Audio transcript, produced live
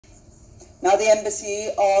Now, the Embassy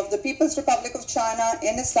of the People's Republic of China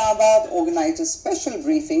in Islamabad organized a special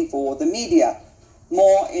briefing for the media.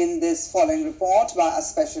 More in this following report by our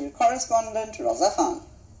special correspondent, Raza.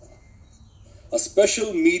 A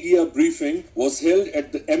special media briefing was held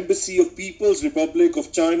at the Embassy of People's Republic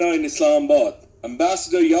of China in Islamabad.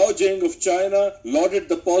 Ambassador Yao Jing of China lauded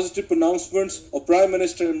the positive pronouncements of Prime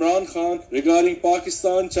Minister Imran Khan regarding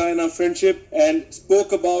Pakistan-China friendship and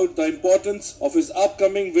spoke about the importance of his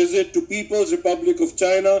upcoming visit to People's Republic of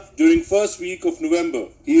China during first week of November.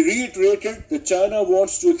 He reiterated that China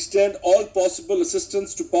wants to extend all possible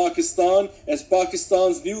assistance to Pakistan as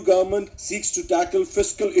Pakistan's new government seeks to tackle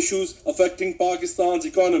fiscal issues affecting Pakistan's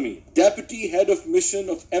economy. Deputy Head of Mission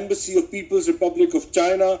of Embassy of People's Republic of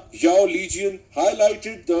China, Yao Lijian,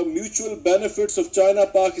 highlighted the mutual benefits of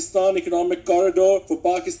China-Pakistan economic corridor for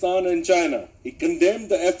Pakistan and China. He condemned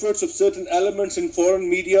the efforts of certain elements in foreign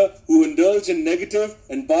media who indulge in negative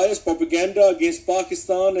and biased propaganda against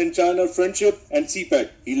Pakistan and China friendship and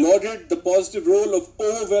CPEC. He lauded the positive role of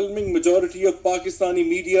overwhelming majority of Pakistani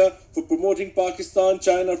media for promoting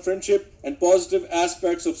Pakistan-China friendship and positive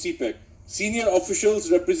aspects of CPEC. Senior officials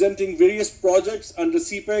representing various projects under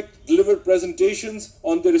CPEC delivered presentations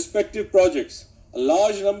on their respective projects. A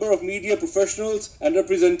large number of media professionals and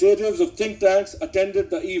representatives of think tanks attended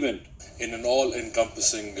the event. In an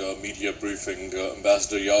all-encompassing media briefing,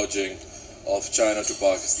 Ambassador Yao Jing of China to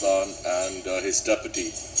Pakistan and his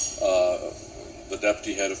deputy, the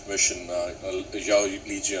deputy head of mission, Yao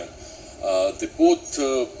Lijian, they both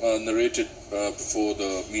narrated before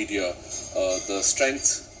the media the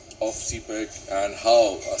strength of CPEC and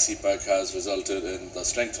how CPEC has resulted in the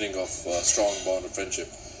strengthening of a strong bond of friendship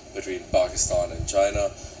between Pakistan and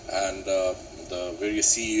China, and the various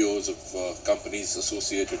CEOs of companies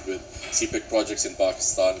associated with CPEC projects in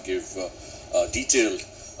Pakistan give a detailed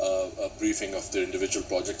briefing of their individual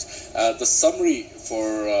projects. The summary for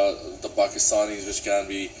the Pakistanis which can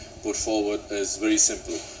be put forward is very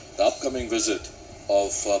simple. The upcoming visit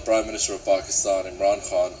of Prime Minister of Pakistan, Imran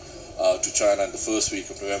Khan, to China in the first week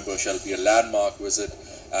of November shall be a landmark visit,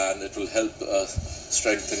 and it will help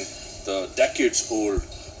strengthen the decades-old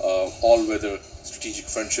all-weather strategic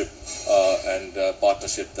friendship and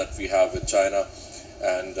partnership that we have with China,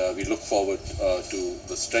 and we look forward to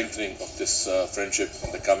the strengthening of this friendship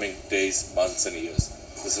in the coming days, months and years.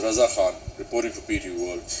 This is Raza Khan reporting for PTV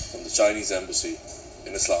World from the Chinese Embassy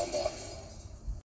in Islamabad.